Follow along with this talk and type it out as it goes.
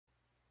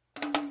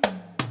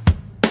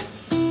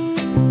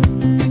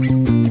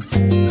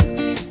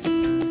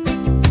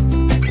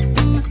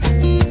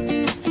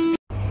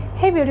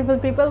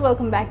people,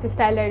 welcome back to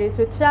Style Diaries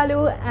with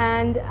Shaalu,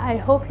 and I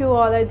hope you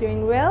all are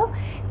doing well.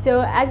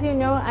 So as you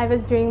know, I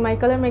was doing my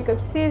color makeup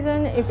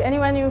season. If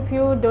anyone of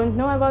you don't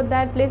know about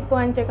that, please go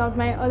and check out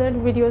my other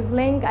videos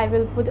link. I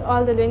will put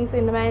all the links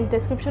in my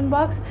description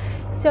box.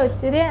 So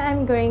today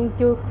I'm going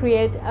to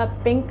create a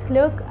pink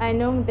look. I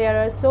know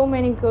there are so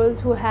many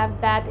girls who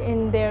have that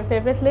in their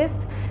favorite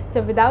list.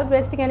 So without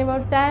wasting any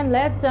more time,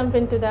 let's jump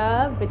into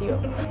the video.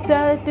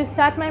 So to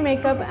start my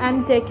makeup,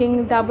 I'm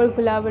taking Dabur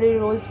Gulabari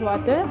Rose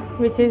Water,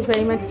 which is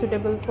very much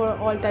suitable for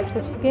all types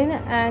of skin,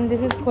 and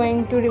this is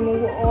going to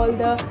remove all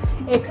the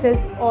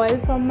excess oil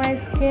from my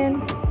skin.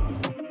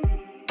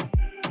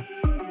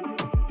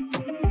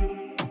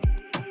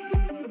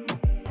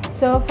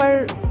 So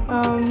for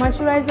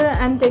moisturizer,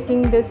 I'm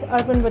taking this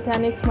Urban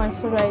Botanics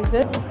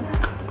moisturizer.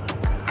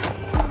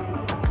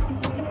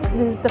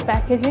 This is the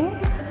packaging,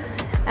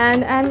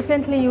 and I'm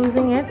recently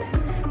using it,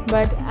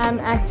 but I'm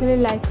actually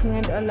liking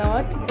it a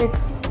lot.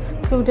 It's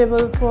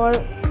suitable for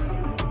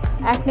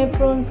acne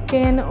prone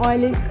skin,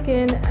 oily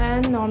skin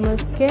and normal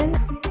skin.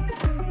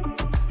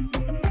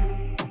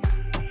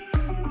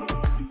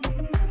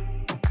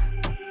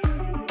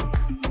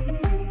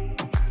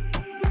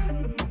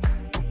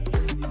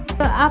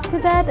 After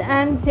that,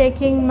 I'm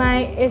taking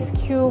my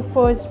SQ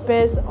First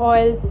Base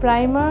Oil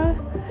Primer,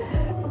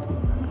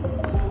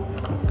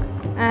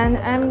 and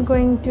I'm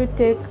going to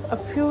take a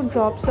few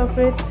drops of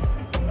it.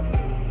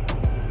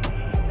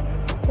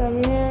 So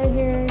here,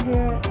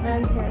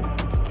 and here.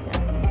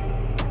 Yeah.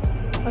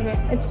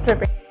 Okay, it's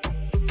dripping.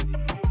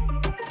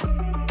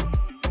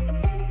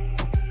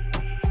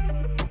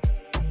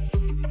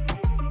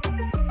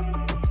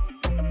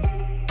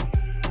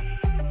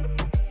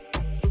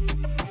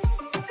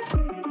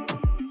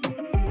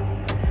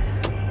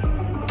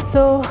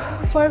 So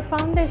for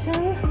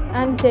foundation,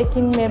 I'm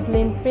taking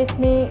Maybelline Fit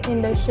Me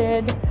in the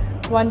shade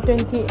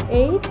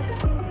 128,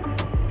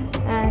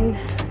 and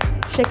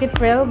shake it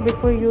well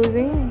before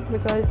using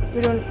because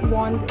we don't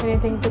want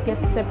anything to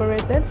get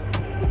separated.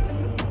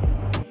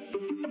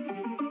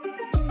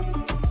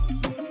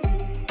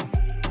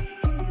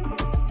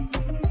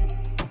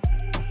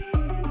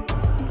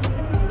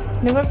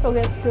 Never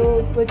forget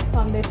to put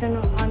foundation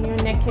on your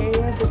neck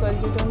area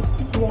because you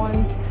don't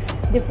want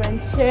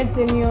different shades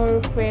in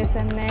your face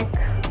and neck.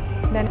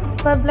 Then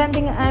for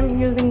blending, I'm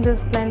using this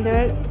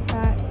blender.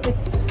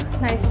 It's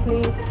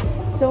nicely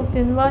soaked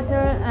in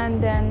water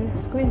and then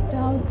squeezed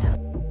out.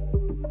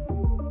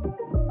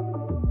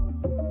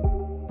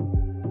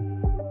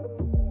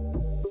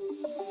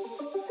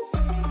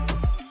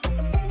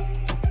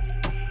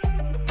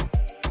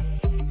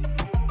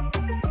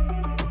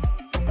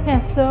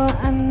 Yeah, so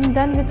I'm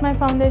done with my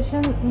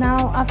foundation.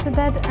 Now after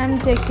that, I'm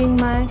taking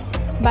my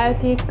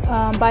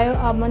Bio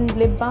Almond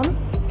Lip Balm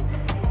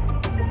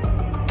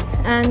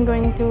and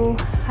going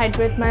to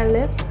hydrate my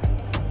lips.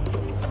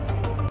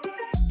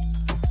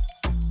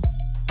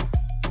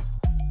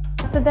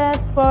 After that,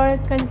 for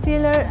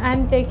concealer,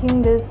 I'm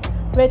taking this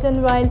Wet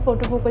n Wild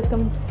Photo Focus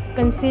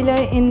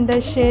concealer in the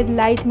shade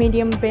Light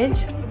Medium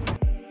Beige.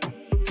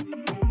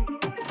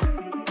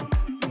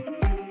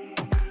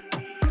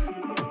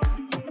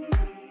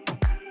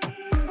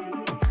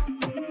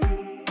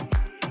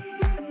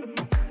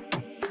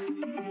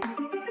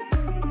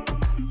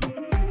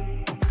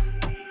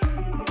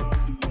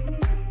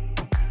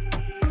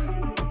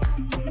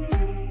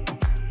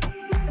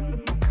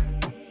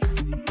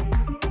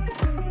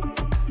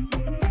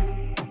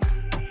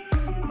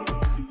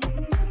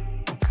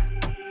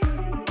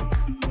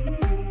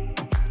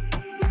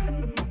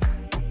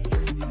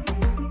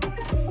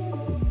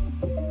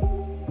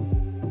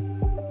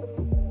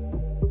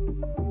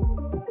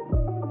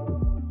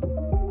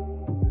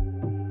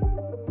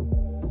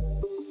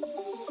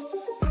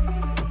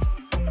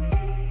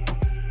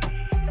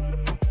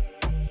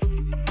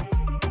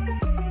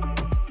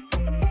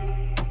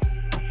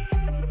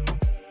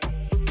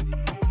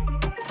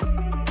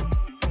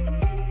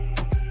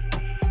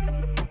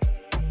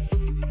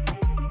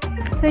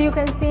 So you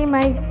can see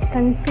my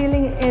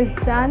concealing is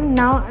done.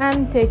 Now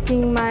I'm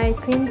taking my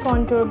cream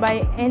contour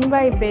by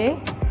NY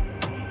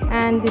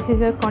and this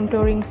is a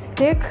contouring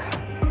stick,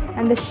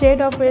 and the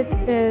shade of it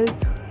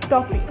is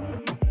Toffee.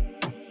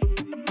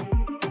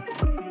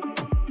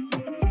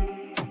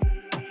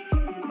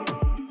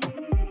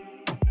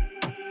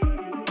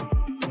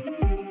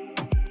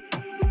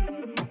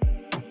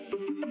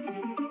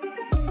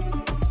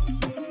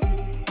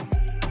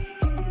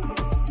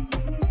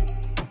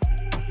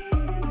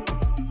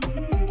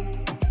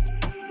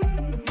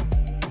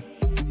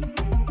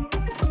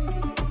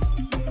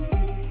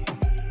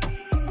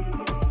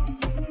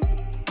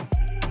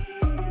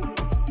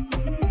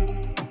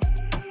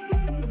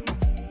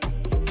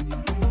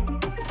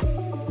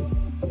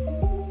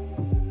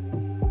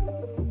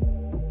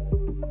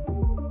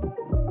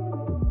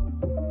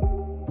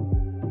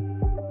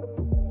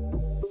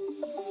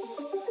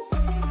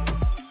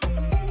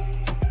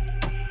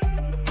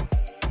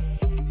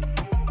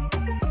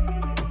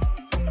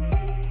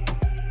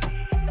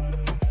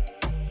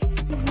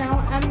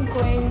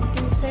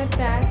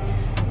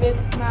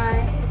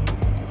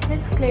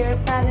 clear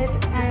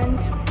palette, and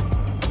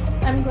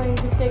I'm going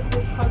to take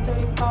this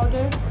contouring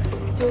powder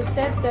to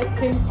set the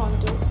cream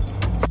contour.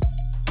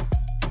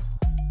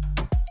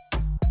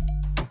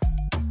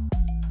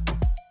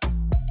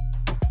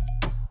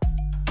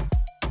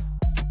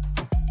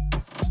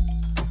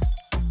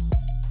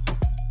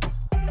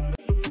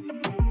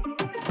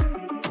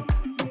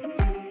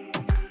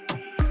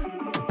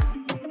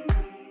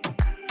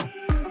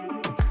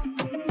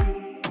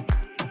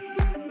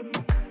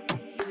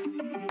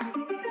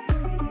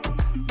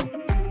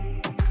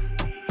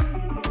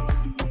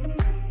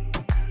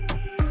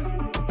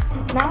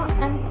 Now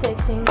I'm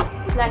taking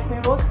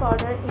Lakme Rose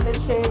Powder in the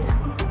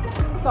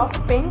shade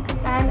Soft Pink,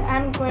 and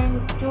I'm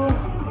going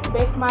to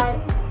bake my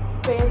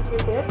face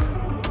with it.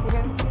 You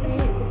can see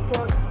it's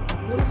a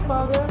loose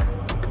powder.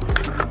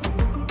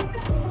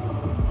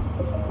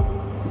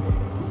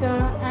 So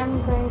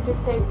I'm going to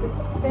take this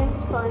same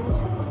sponge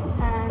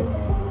and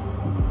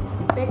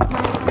bake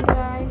my under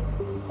eye.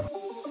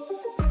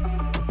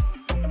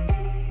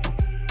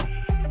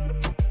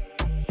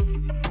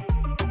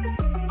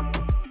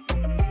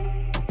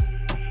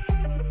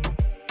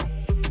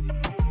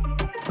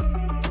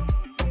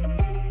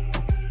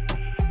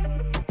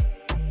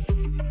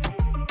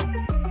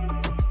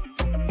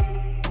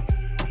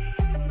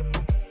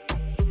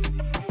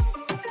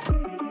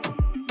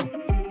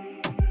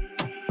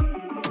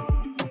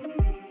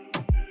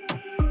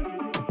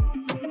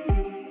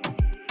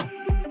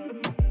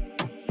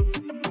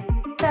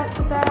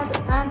 After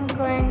that, I'm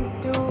going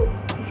to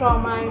draw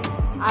my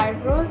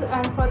eyebrows,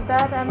 and for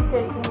that I'm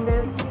taking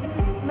this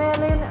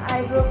Maybelline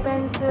eyebrow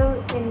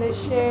pencil in the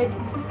shade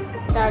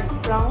dark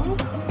brown.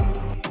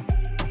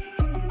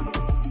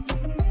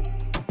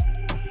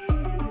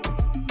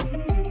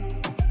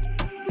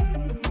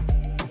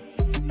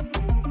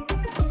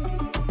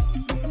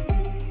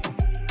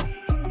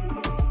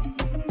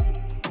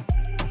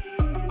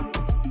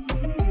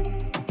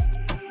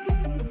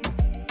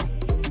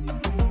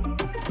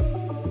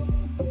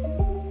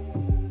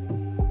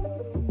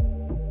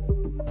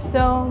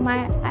 So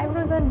my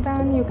eyebrows are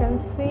done, you can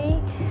see.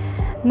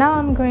 Now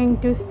I'm going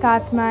to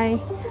start my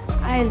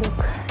eye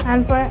look,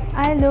 and for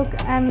eye look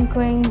I'm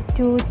going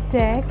to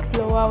take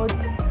blowout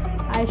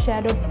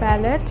eyeshadow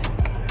palette,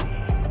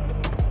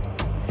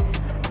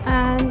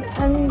 and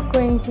I'm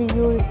going to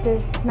use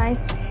this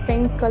nice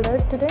pink color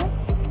today.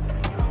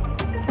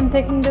 I'm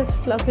taking this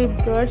fluffy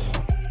brush.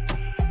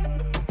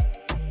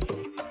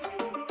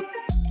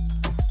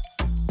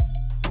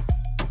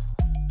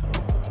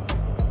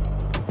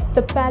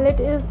 The palette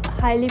is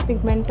highly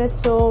pigmented,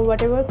 so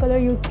whatever color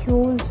you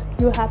choose,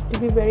 you have to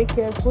be very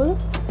careful.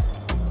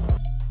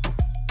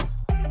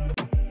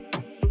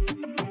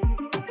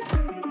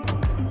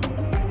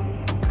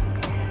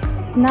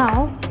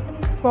 Now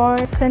for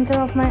center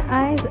of my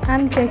eyes,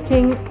 I'm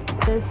taking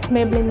this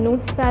Maybelline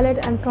Nudes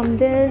palette, and from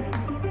there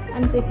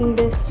I'm taking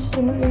this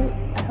shimmery,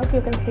 I hope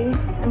you can see,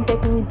 I'm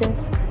taking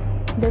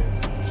this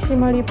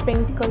shimmery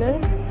pink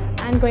color.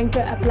 I'm going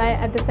to apply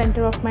at the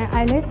center of my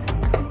eyelids.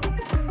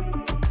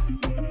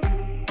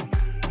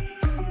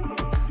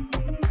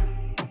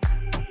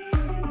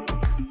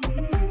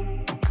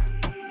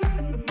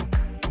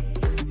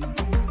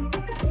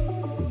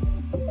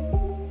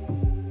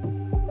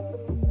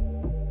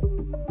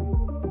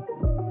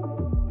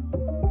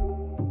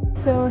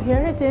 So here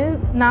it is.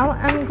 Now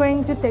I'm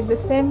going to take the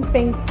same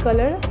pink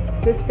color,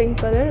 this pink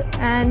color,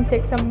 and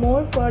take some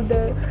more for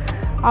the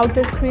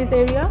outer crease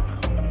area.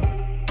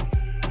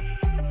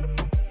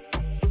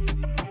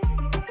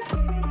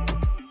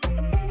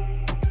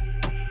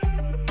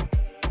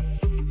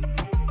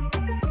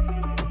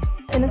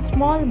 In a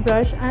small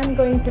brush, I'm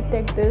going to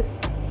take this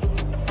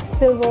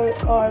silver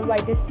or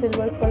whitish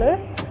silver color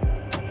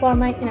for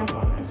my inner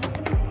corners.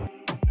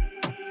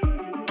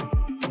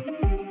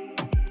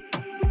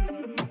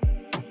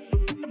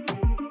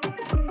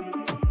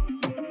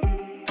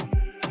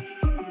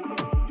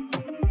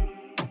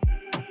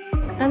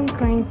 I'm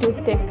going to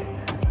take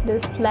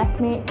this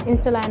Lakme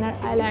Instaliner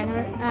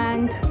eyeliner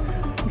and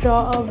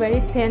draw a very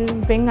thin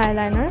wing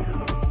eyeliner.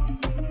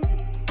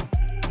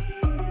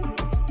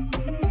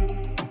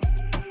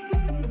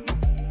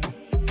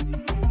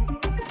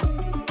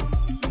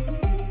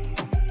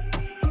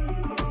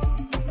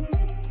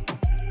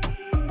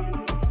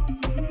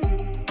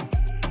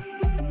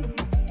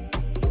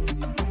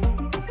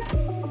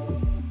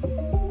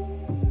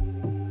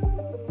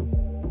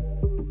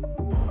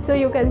 So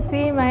you can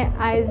see my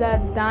eyes are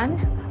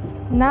done.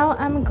 Now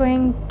I'm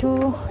going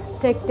to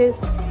take this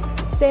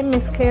same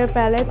Miss Claire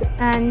palette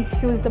and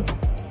use the,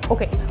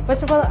 okay,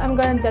 first of all I'm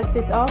going to dust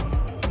it off,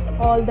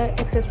 all the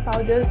excess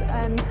powders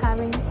I'm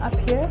having up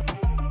here.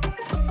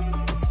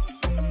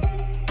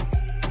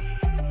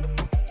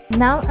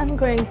 Now I'm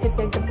going to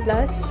take the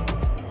blush,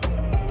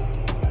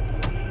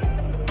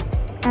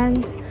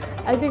 and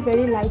I'll be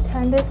very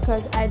light-handed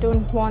because I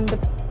don't want the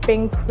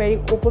pink very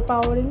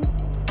overpowering.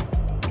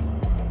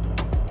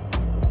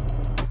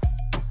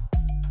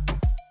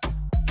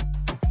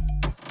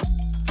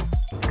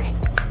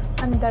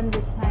 I'm done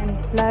with my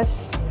blush.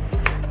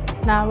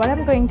 Now what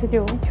I'm going to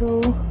do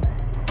to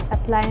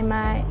apply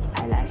my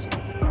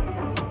eyelashes.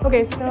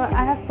 Okay, so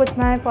I have put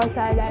my false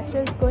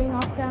eyelashes going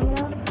off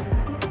camera.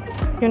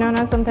 You know,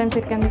 now sometimes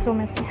it can be so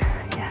messy.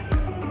 Yeah.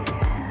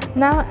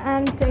 Now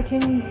I'm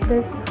taking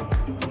this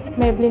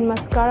Maybelline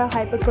mascara,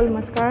 Hyper Cool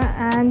mascara,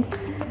 and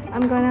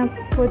I'm gonna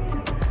put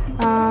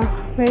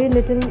very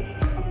little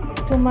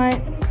to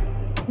my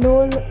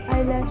lower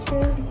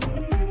eyelashes.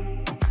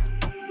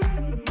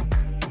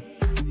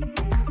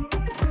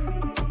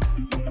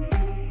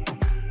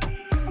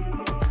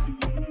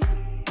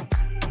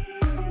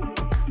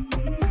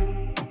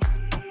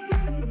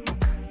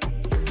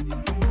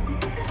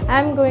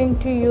 I'm going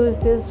to use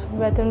this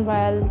Wet n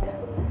Wild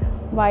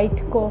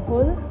white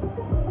kohl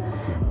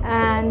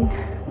and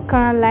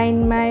gonna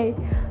line my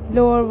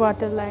lower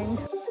waterline.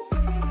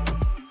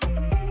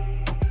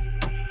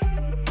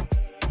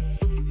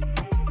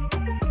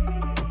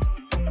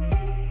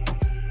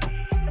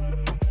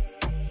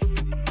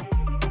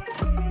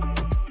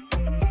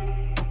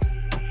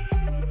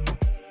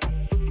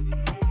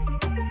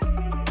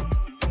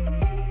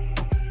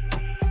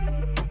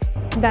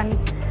 Done.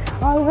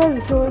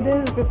 Always do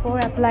this before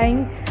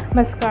applying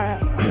mascara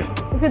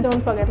if you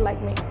don't forget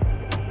like me.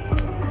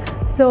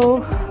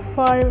 So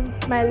for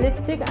my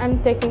lipstick,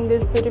 I'm taking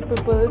this Beauty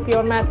People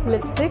Pure Matte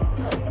lipstick.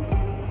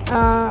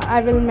 I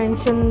will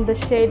mention the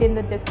shade in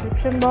the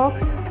description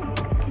box.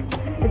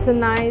 It's a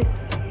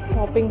nice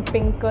popping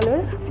pink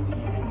color.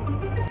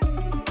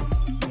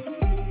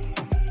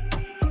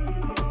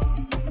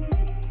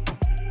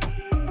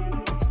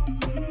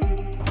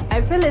 I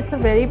feel it's a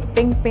very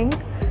pink.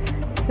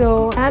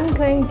 So I'm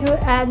going to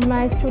add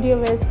my Studio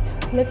West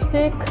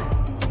lipstick.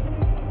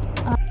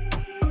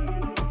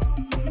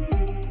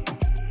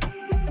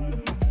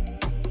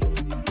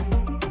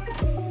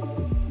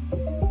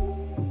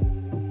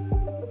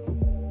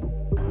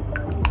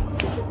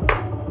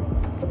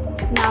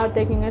 Now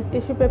taking a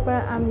tissue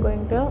paper, I'm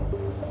going to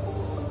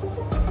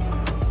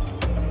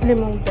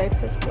remove the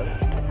excess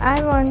product.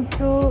 I want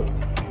to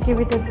give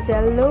it a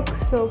gel look,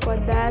 so for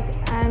that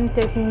I'm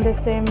taking the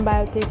same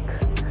Biotic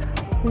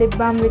lip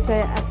balm which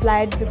I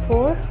applied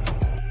before.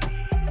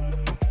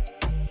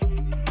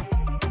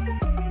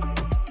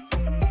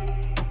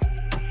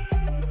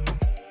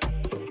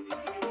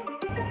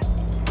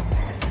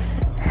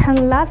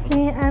 And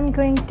lastly, I'm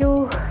going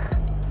to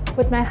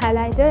put my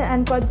highlighter,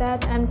 and for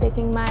that I'm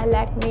taking my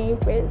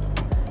Lakme Face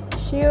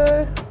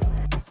Sheer.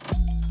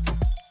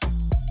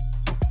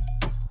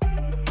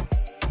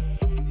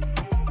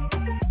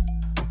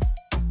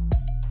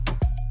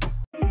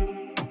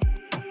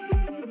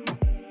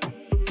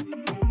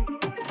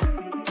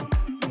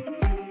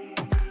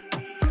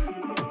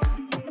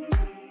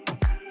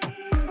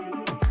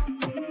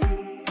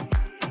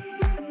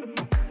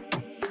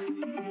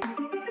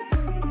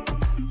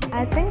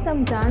 I think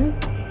I'm done.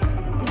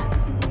 Yeah.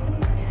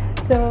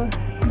 So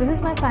this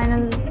is my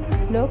final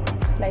look.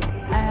 Like,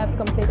 I have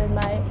completed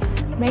my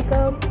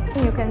makeup,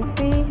 you can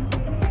see.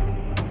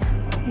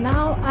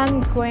 Now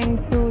I'm going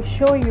to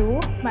show you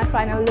my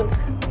final look.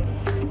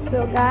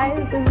 So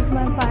guys, this is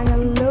my final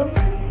look.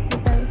 You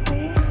can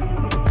see.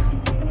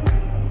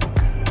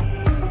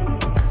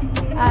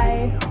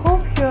 I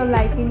hope you're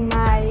liking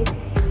my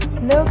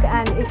look,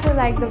 and if you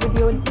like the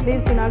video,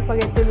 please do not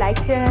forget to like,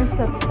 share and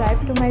subscribe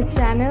to my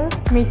channel.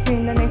 Meet you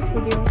in the next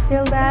video.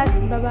 Till that,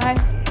 bye bye.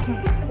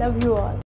 Love you all.